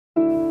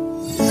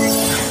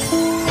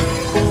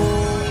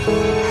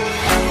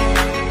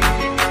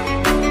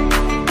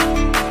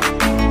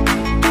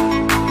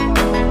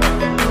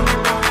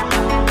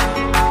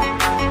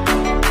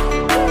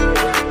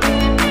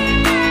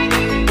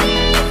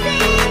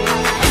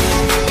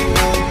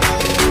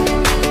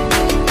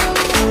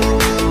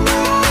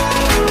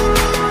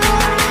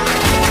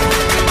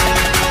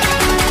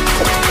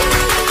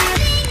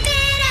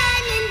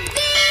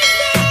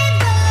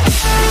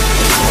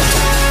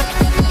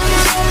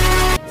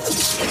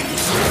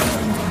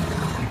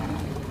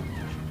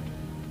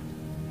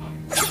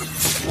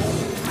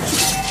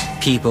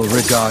People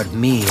regard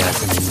me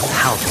as an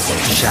impalpable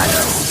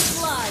shadow.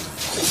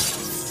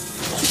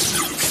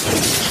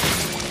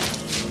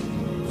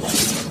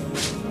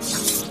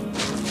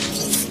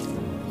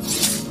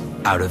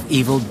 Out of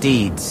evil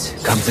deeds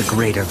comes a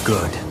greater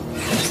good.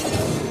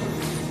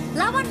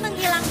 Lawan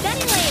menghilang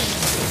dari lane.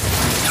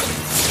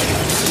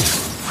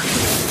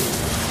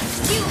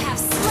 You have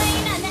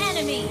slain an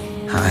enemy.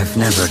 I've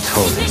never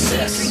told him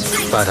this,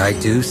 but I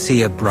do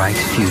see a bright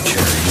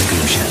future in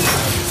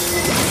Gushan.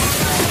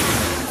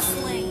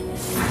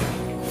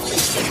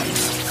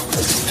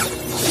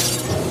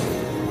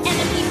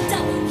 Enemy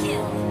double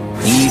kill.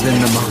 Even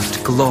the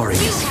most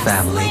glorious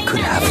family could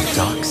have a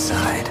dark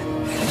side.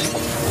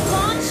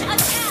 Launch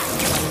attack.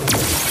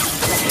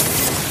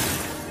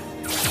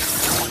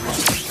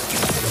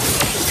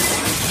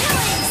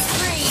 Killing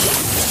spree.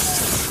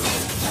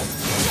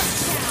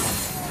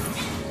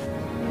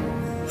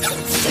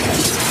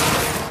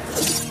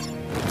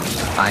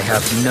 I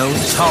have no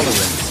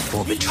tolerance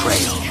for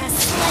betrayal. Enemy has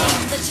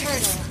slain the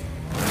turtle.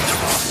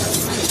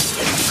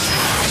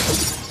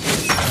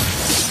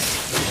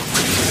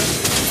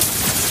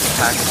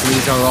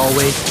 Paxleys are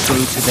always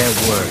true to their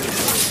word.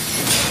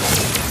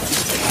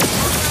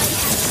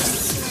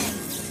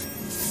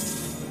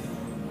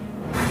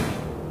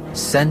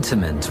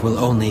 Sentiment will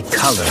only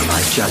color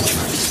my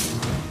judgment.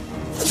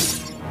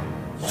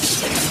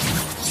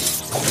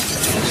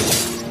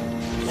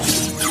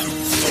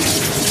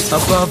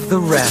 Above the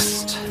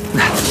rest,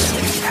 that's where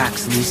we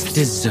Paxleys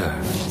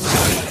deserve to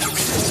be.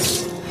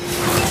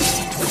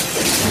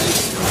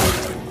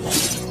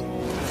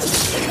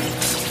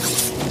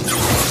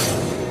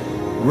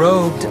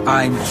 Robed,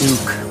 I'm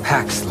Duke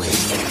Paxley.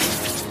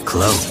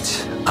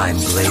 Cloaked, I'm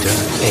Blader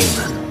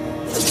Aamon.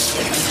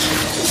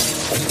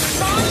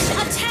 Launch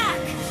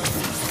attack.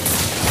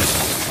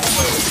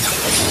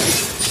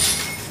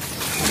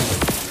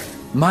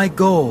 My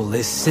goal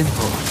is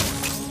simple: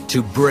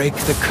 to break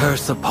the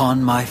curse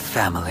upon my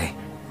family.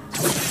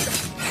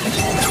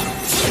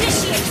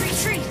 Initiate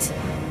retreat.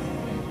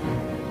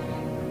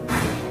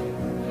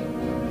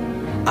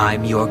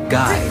 I'm your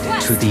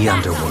guide to the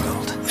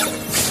underworld.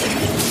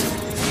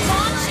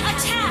 Launch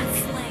attack.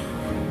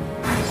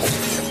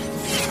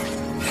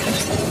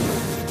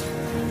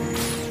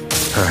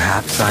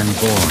 Perhaps I'm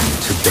born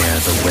to bear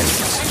the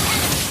weight.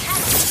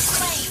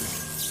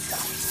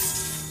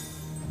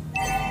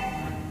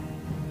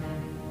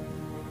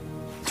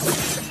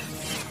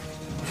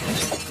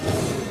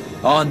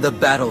 On the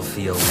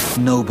battlefield,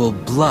 noble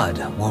blood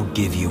won't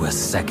give you a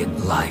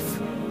second life.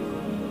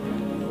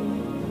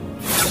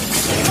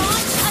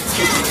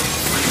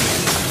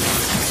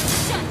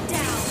 Shut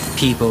down.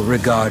 People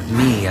regard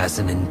me as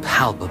an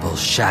impalpable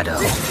shadow.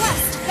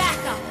 Request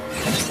backup.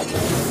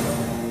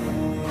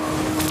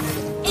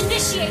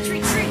 Initiate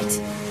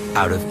retreat.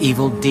 Out of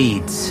evil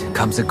deeds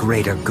comes a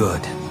greater good.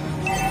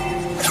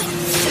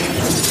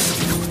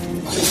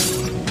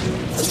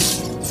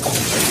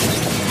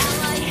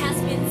 Ally has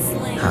been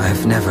slain.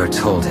 I've never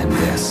told him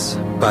this,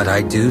 but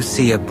I do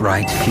see a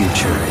bright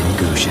future in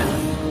Gushan.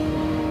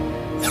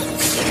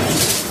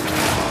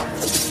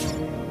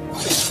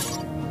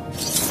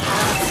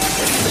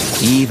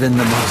 Even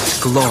the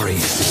most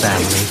glorious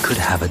family could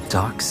have a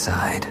dark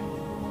side.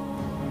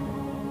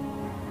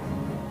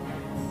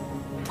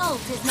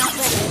 Ult is not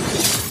ready.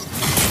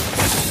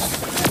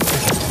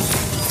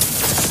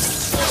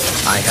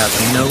 I have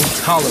no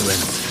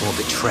tolerance for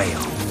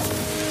betrayal.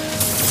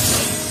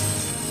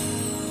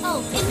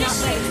 Ult is not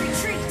ready.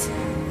 Retreat.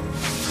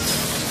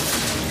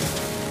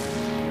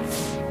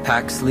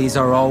 Paxleys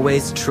are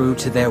always true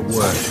to their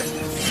word.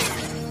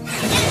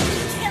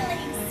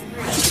 Killing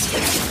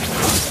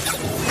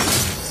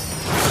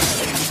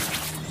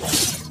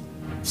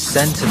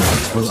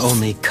Sentiment will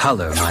only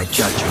color my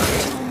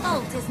judgment.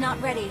 Ult is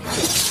not ready. Ult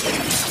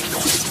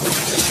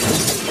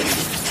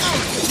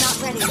is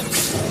not ready.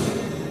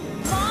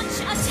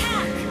 Launch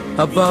attack.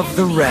 Above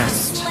the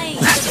rest, slain.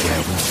 that's where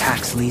we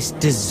Paxleys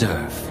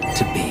deserve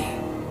to be.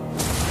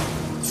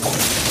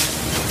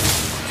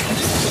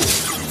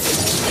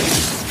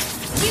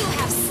 You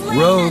have slain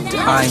Robed, an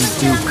I'm enemy.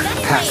 Duke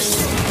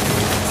Paxley.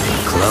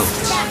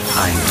 Cloaked,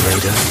 I'm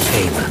Blader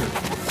Aamon.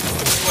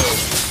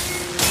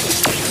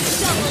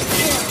 Double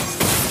kill.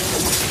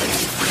 Triple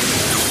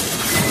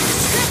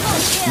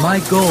kill. My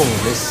goal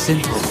is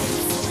simple: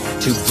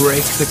 to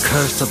break the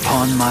curse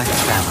upon my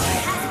family.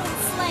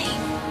 Slain.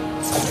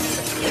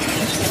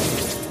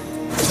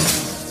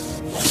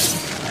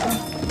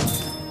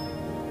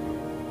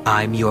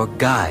 I'm your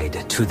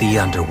guide to the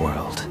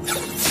underworld.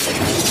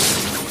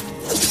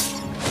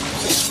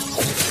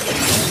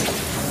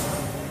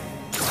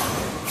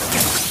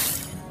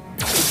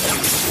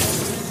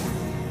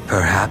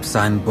 Perhaps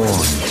I'm born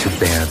to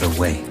bear the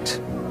weight.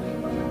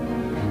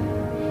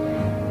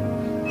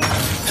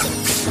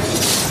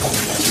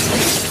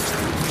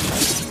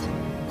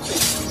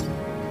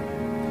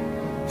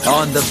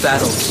 On the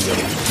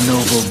battlefield,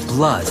 noble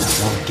blood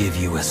won't give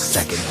you a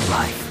second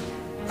life.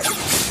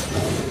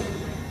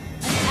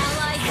 An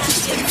ally has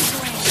been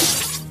slain.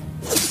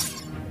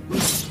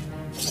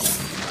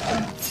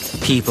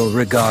 People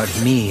regard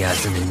me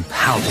as an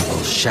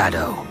impalpable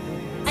shadow.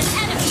 An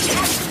enemy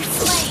has been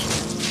slain.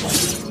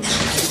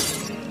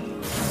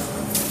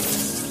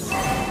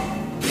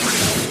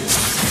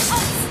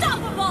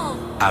 Unstoppable!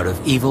 Out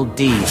of evil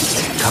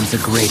deeds comes a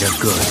greater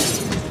good.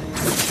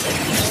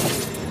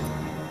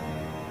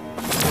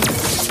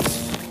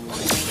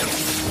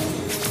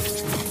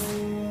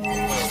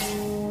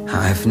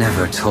 I've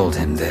never told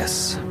him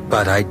this,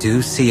 but I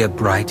do see a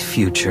bright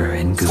future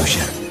in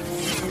Gushan.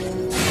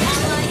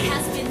 Ally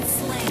has been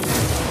slain.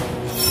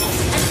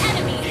 An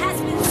enemy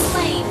has been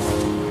slain.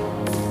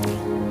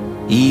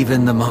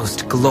 Even the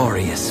most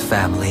glorious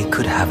family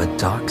could have a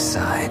dark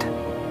side.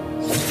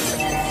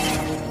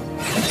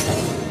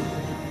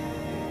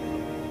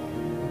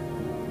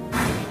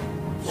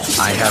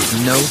 I have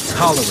no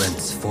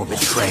tolerance for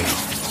betrayal.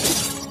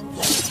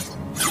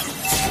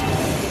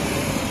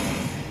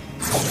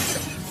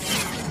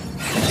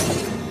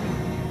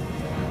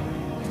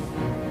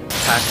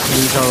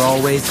 Paxleys are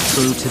always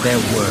true to their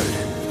word.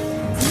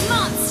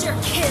 Monster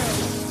kill!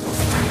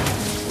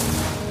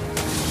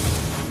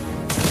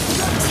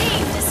 Your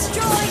team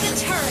destroyed a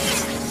turret!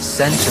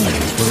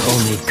 Sentiment will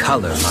only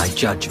color my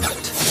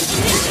judgment.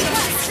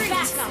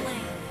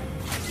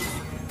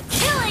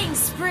 Killing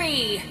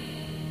spree!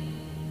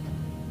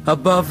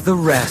 Above the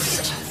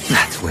rest,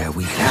 that's where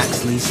we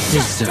Paxleys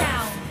deserve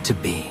to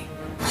be.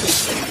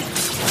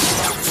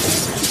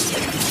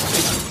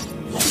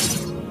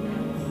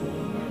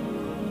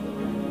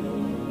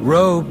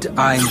 Robed,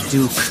 I'm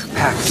Duke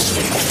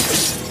Paxley.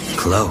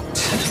 Cloaked,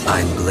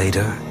 I'm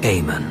Blader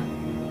Aamon.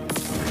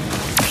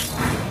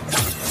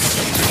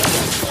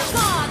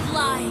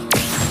 Godlike!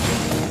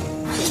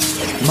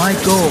 My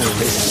goal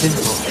is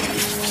simple: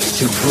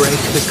 to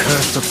break the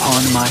curse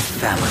upon my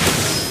family.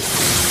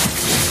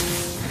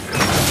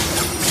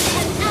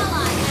 An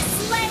ally has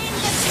slain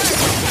the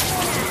turret!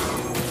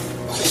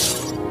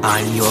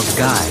 I'm your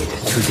guide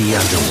to the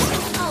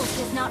underworld. Ult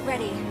is not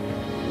ready.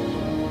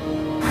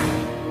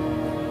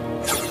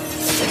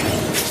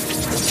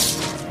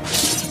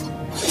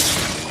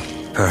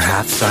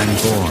 Perhaps I'm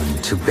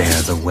born to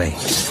bear the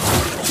weight.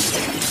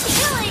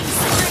 Killing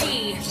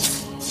spree!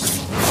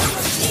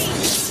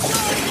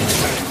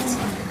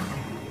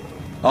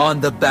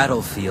 On the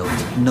battlefield,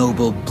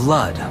 noble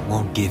blood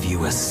won't give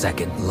you a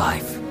second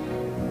life.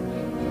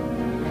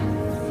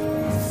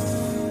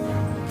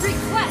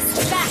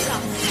 Request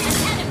backup! An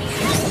enemy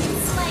has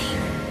been slain!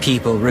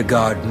 People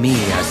regard me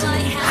as an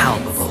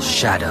impalpable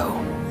shadow.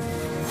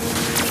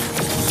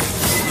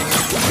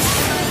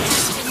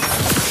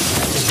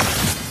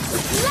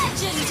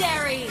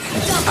 Legendary!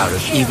 Out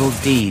of evil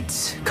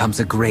deeds comes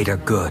a greater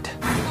good.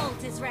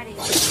 Ult is ready.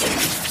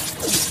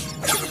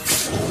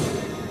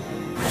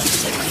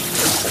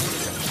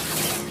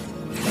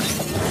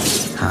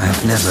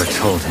 I've never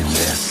told him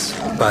this,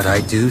 but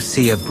I do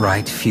see a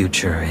bright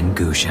future in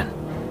Gushan.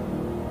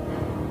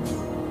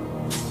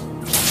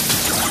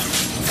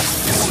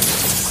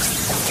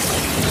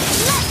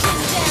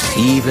 Legendary!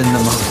 Even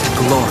the most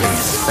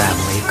glorious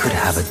family could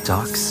have a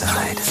dark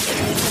side.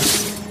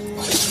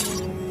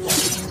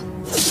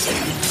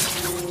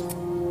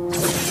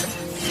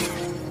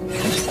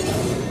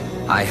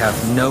 I have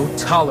no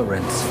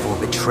tolerance for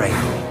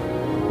betrayal.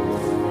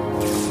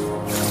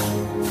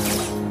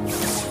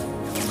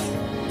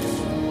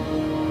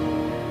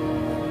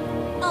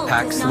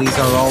 Ult is not Paxleys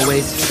are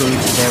always true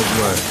to their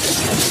word.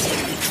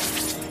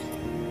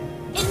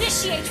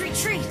 Initiate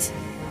retreat!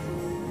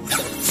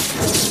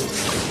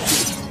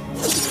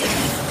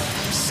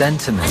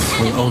 Sentiment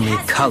will only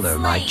color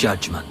my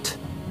judgment.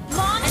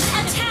 Launch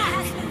attack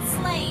has been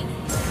slain!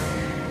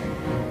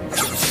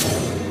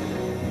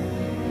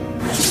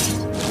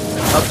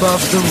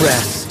 Above the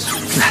rest,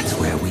 that's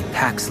where we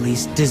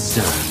Paxleys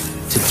deserve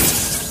to be.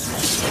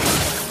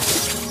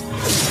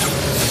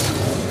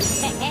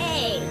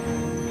 Hey,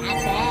 not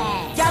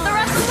bad. Gather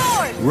us,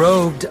 Lord!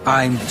 Robed,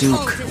 I'm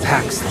Duke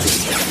Paxley.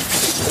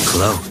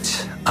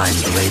 Cloaked, I'm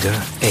Blader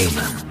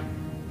Aamon.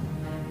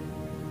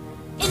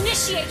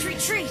 Initiate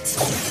retreat!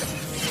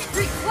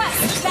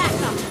 Request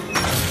backup!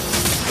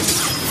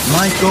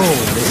 My goal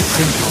is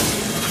simple: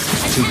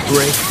 to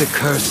break the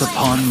curse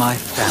upon my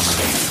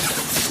family.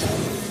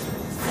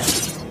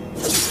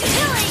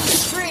 Killing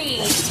spree!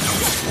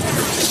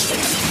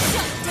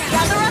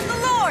 Gather us, the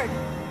Lord!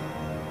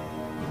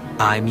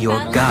 I'm your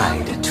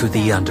guide to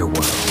the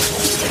underworld.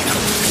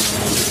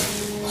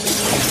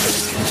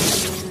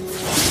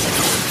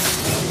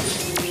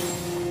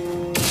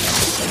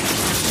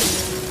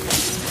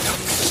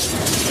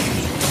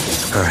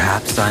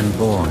 Perhaps I'm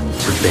born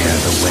to bear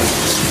the weight.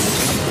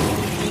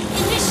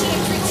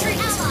 Initiate retreat!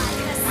 Ally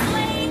has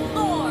slain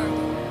Lord!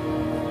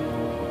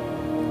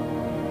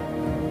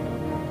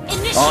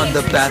 Initiate On the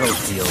retreat.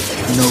 battlefield,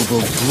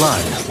 noble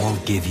blood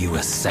won't give you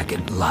a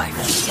second life.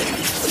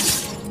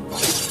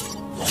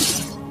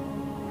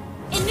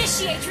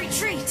 Initiate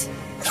retreat!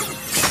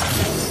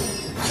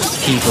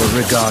 People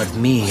regard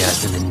me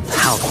as an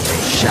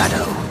impalpable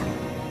shadow.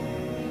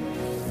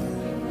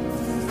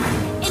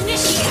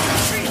 Initiate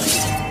retreat!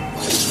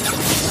 An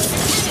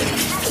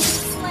enemy has been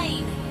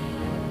slain!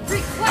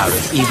 Out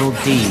of evil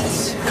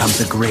deeds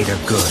comes a greater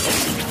good.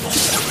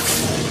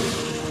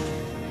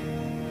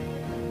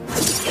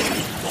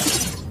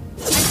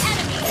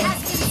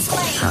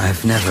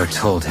 I've never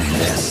told him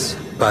this,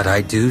 but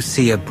I do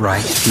see a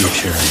bright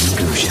future in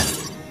Gushan.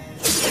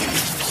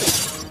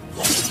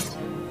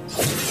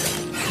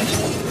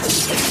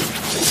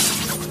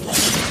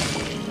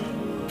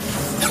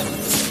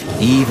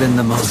 Even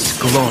the most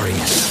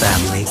glorious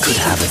family could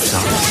have its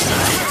dark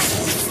side.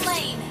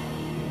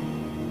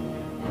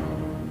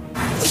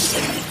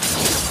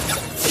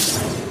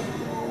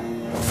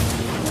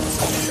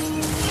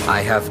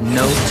 I have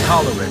no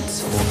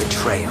tolerance for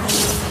betrayal.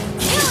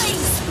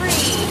 Killing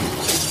spree!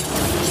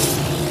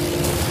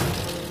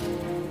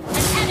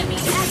 An enemy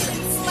has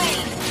been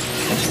slain!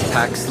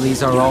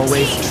 Paxleys are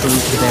always true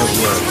to their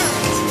word.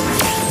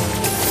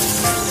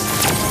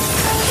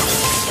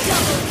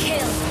 Double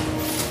kill!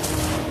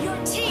 Your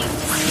team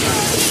destroyed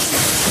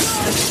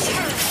your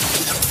turret!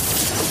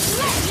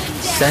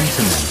 Legendary!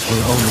 Sentiment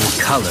will only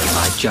color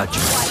my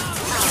judgment.